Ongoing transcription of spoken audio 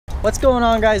What's going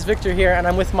on, guys? Victor here, and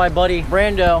I'm with my buddy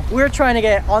Brando. We're trying to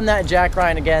get on that jack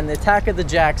grind again, the attack of the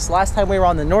jacks. Last time we were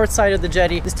on the north side of the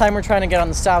jetty. This time we're trying to get on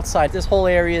the south side. This whole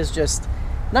area is just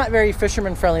not very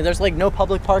fisherman friendly. There's like no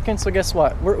public parking, so guess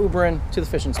what? We're Ubering to the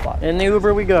fishing spot. In the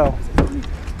Uber we go.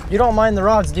 You don't mind the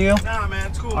rods, do you? Nah, man,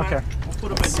 it's cool, okay. Man. We'll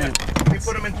put them in there. We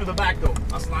put them into the back, though.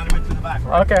 I'll slide them into the back,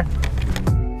 right? Okay.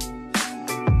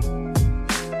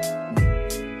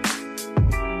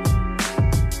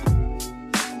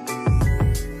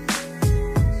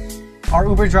 Our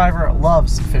Uber driver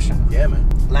loves fishing. Yeah, man.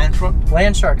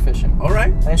 Landshark fishing. All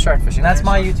right. Landshark fishing. That's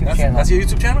my YouTube channel. That's your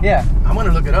YouTube channel? Yeah. I'm going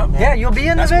to look it up, man. Yeah, you'll be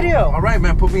in the video. Cool. All right,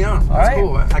 man. Put me on. All That's right.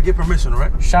 cool. I get permission, all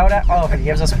right? Shout out. Oh, he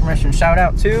gives us permission. Shout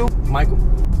out to Michael.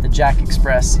 The Jack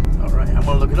Express. All right. I'm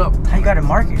going to look it up. How you got to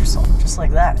market yourself. Just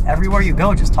like that. Everywhere you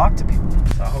go, just talk to people.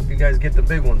 I hope you guys get the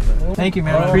big ones, man. Thank you,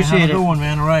 man. Right, Appreciate it. Have a good one,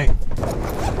 man. All right.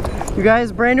 You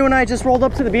guys, Brando and I just rolled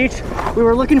up to the beach. We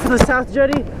were looking for the South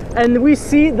Jetty, and we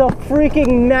see the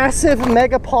freaking massive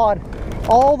megapod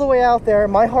all the way out there.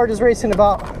 My heart is racing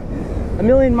about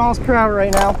 1,000,000 miles per hour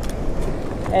right now.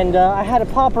 And I had a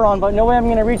popper on, but no way I'm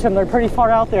gonna reach them. They're pretty far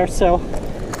out there, so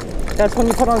that's when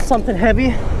you put on something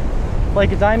heavy,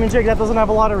 like a diamond jig that doesn't have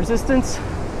a lot of resistance.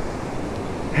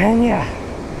 And yeah.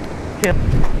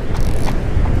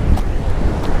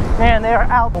 Man, they are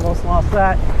out. Almost lost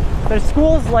that. Their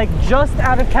school is like just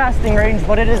out of casting range,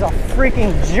 but it is a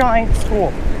freaking giant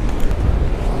school.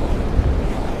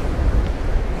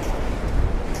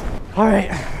 All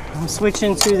right, I'm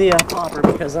switching to the popper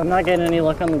because I'm not getting any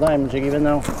luck on the diamond jig, even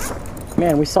though,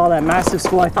 man, we saw that massive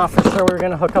school. I thought for sure we were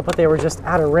gonna hook up, but they were just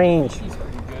out of range.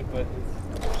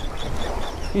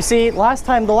 You see, the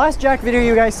last jack video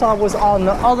you guys saw was on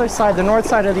the other side, the north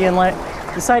side of the inlet.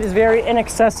 The site is very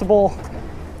inaccessible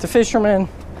to fishermen,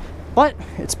 but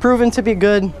it's proven to be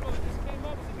good.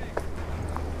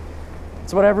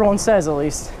 It's what everyone says, at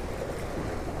least.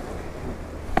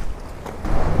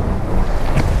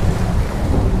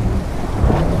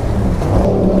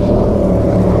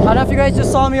 I don't know if you guys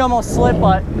just saw me almost slip,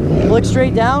 but look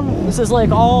straight down. This is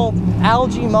like all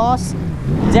algae, moss,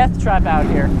 death trap out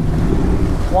here.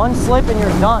 One slip and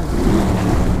you're done.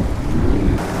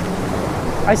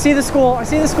 I see the school, I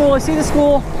see the school, I see the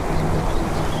school.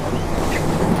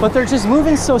 But they're just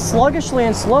moving so sluggishly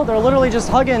and slow. They're literally just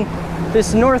hugging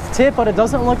this north tip, but it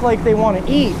doesn't look like they want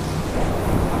to eat.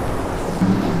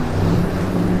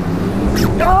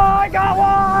 Oh, I got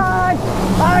one!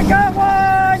 I got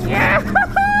one! Yeah!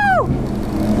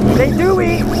 They do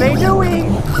eat! They do eat!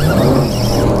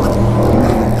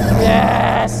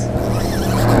 Yes!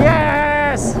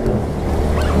 Yes!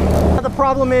 The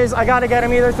problem is I gotta get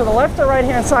them either to the left or right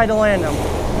hand side to land them.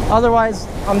 Otherwise,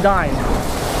 I'm dying.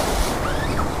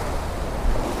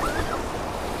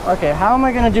 Okay, how am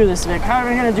I gonna do this, Vic? How am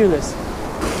I gonna do this?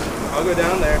 I'll go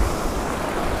down there.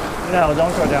 No,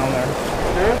 don't go down there.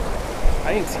 Sure?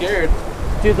 I ain't scared.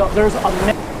 Dude, there's a...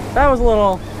 That was a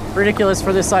little ridiculous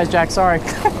for this size jack, sorry.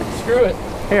 Screw it.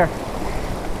 Here.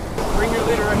 Bring your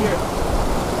leader right here.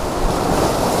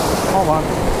 Hold on.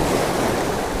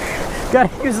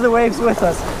 Gotta use the waves with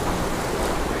us.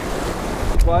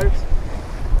 Pliers?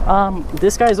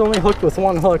 This guy's only hooked with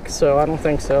one hook, so I don't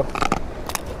think so.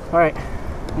 All right.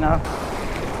 No.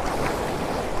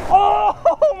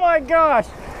 Oh my gosh!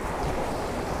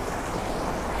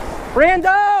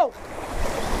 Brando!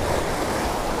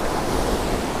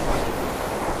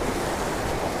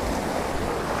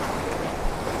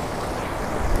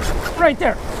 Right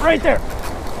there, right there,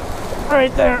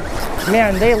 right there.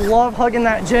 Man, they love hugging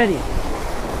that jetty.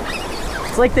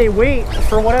 It's like they wait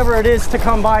for whatever it is to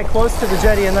come by close to the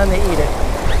jetty and then they eat it.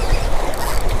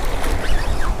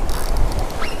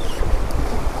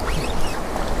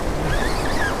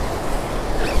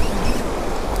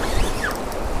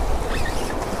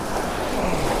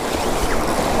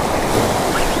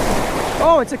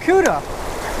 Oh, it's a cuda.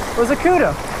 It was a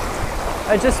cuda.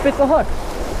 I just spit the hook.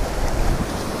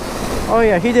 Oh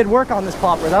yeah, he did work on this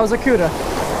popper. That was a cuda.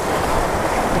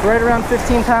 Like right around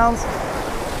 15 pounds.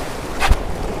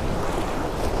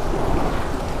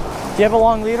 Do you have a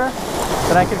long leader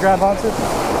that I could grab onto?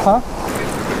 Huh?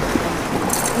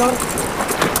 No.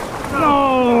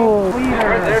 No! Leader.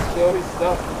 Right there, still. He's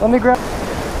stuck. Let me grab.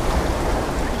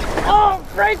 Oh,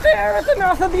 right there at the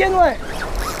mouth of the inlet.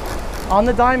 On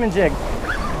the diamond jig.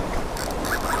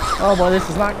 Oh boy, this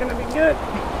is not gonna be good.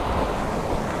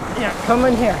 Yeah, come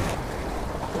in here.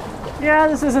 Yeah,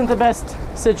 this isn't the best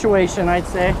situation, I'd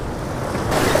say.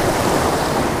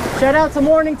 Shout out to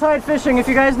Morning Tide Fishing, if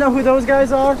you guys know who those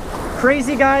guys are.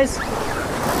 Crazy guys,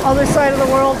 other side of the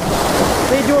world.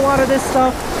 They do a lot of this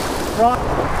stuff.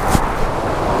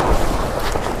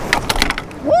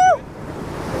 Woo!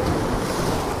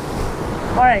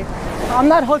 All right, I'm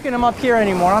not hooking them up here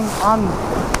anymore.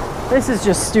 This is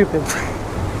just stupid.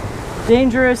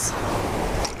 Dangerous.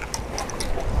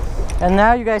 And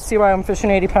now you guys see why I'm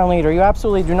fishing 80-pound leader. You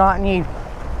absolutely do not need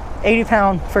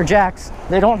 80-pound for jacks.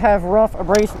 They don't have rough,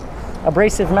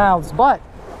 abrasive mouths, but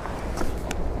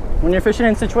when you're fishing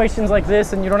in situations like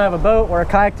this and you don't have a boat or a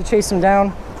kayak to chase them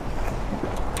down,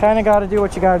 kind of got to do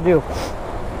what you got to do.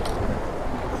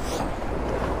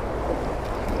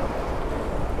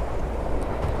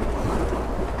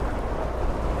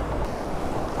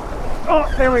 Oh,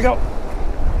 there we go.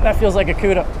 That feels like a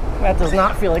cuda. That does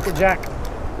not feel like a jack.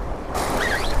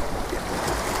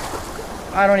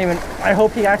 I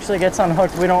hope he actually gets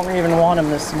unhooked. We don't even want him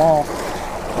this small.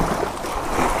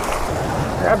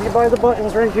 Grab you by the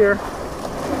buttons right here.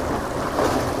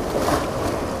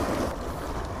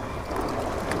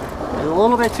 It's a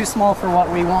little bit too small for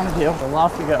what we want to do, so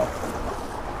off you go.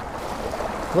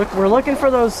 Look, we're looking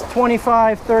for those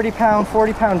 25, 30-pound,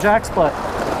 40-pound jacks, but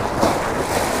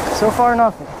so far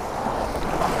nothing.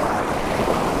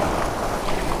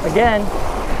 Again,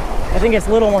 I think it's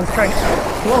little ones trying to...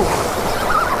 Whoa.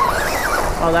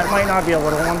 Oh, that might not be a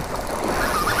little one.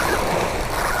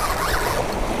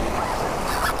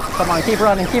 Come on, keep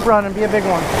running, be a big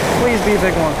one. Please be a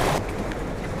big one.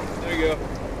 There you go.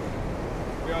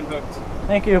 You're unhooked.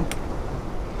 Thank you.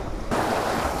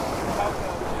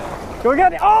 Go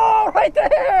get it. Oh, right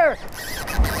there!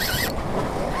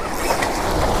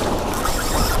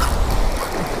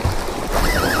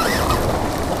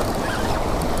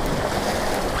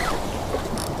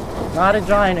 Not a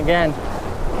giant again.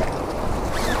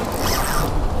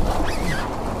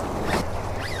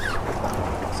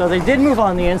 So they did move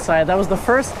on the inside. That was the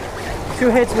first 2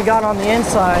 hits we got on the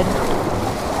inside.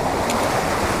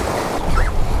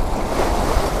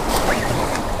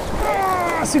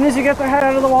 As soon as you get their head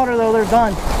out of the water though, they're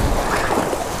done.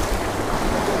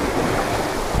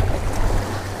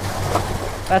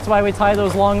 That's why we tie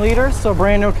those long leaders, so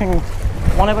Brando can,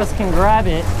 one of us can grab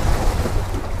it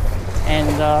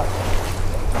and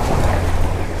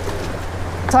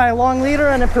tie a long leader,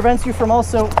 and it prevents you from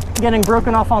also getting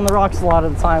broken off on the rocks a lot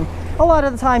of the time. A lot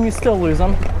of the time you still lose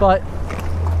them, but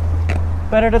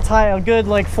better to tie a good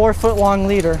like 4-foot long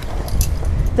leader.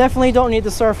 Definitely don't need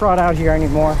the surf rod out here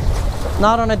anymore.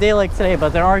 Not on a day like today, but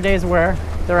there are days where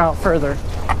they're out further.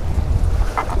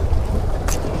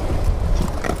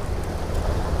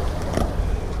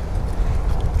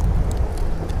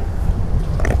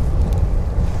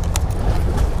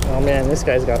 Oh man, this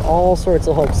guy's got all sorts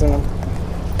of hooks in him.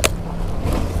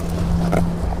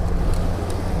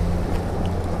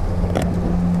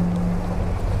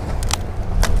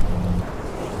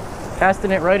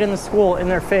 Casting it right in the school, in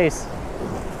their face.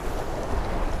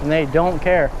 And they don't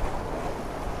care.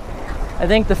 I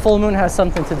think the full moon has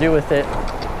something to do with it.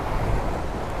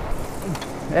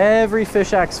 Every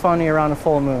fish acts funny around a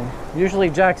full moon. Usually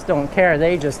jacks don't care,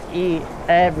 they just eat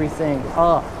everything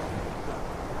up.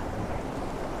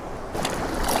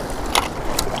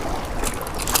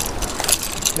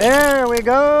 There we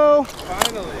go.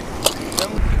 Finally.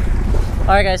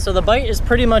 All right guys, so the bite is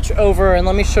pretty much over, and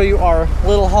let me show you our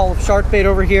little haul of shark bait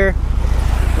over here.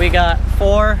 We got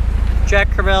 4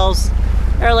 jack crevalles.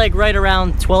 They're like right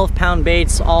around 12-pound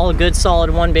baits, all good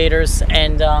solid 1-baiters.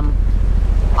 And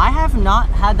I have not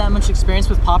had that much experience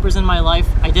with poppers in my life.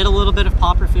 I did a little bit of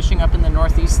popper fishing up in the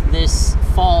Northeast this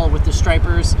fall with the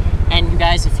stripers. And you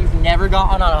guys, if you've never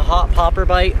gotten on a hot popper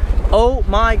bite, oh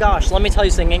my gosh, let me tell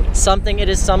you something. It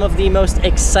is some of the most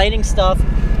exciting stuff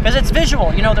because it's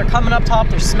visual. You know, they're coming up top,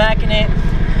 they're smacking it.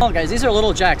 Oh guys, these are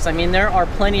little jacks. I mean, there are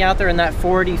plenty out there in that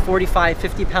 40, 45,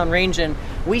 50-pound range, and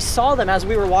we saw them as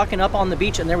we were walking up on the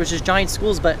beach, and there was just giant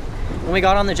schools, but when we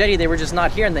got on the jetty, they were just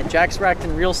not here, and the jacks were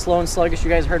acting real slow and sluggish. You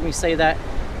guys heard me say that.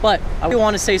 But I do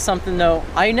want to say something though.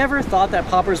 I never thought that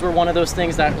poppers were one of those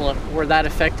things that were that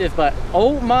effective, but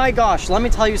oh my gosh, let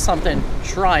me tell you something.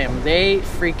 Try them. They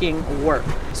freaking work.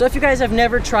 So if you guys have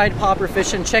never tried popper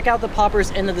fishing, check out the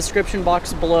poppers in the description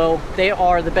box below. They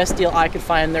are the best deal I could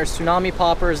find. They're Tsunami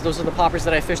poppers. Those are the poppers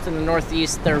that I fished in the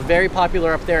Northeast. They're very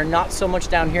popular up there, not so much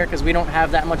down here because we don't have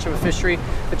that much of a fishery,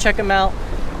 but check them out.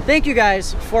 Thank you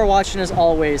guys for watching as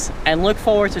always, and look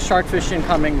forward to shark fishing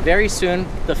coming very soon.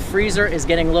 The freezer is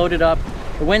getting loaded up.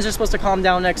 The winds are supposed to calm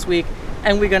down next week,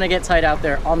 and we're gonna get tight out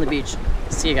there on the beach.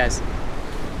 See you guys.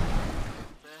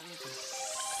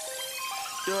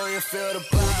 Do you feel the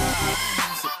vibe?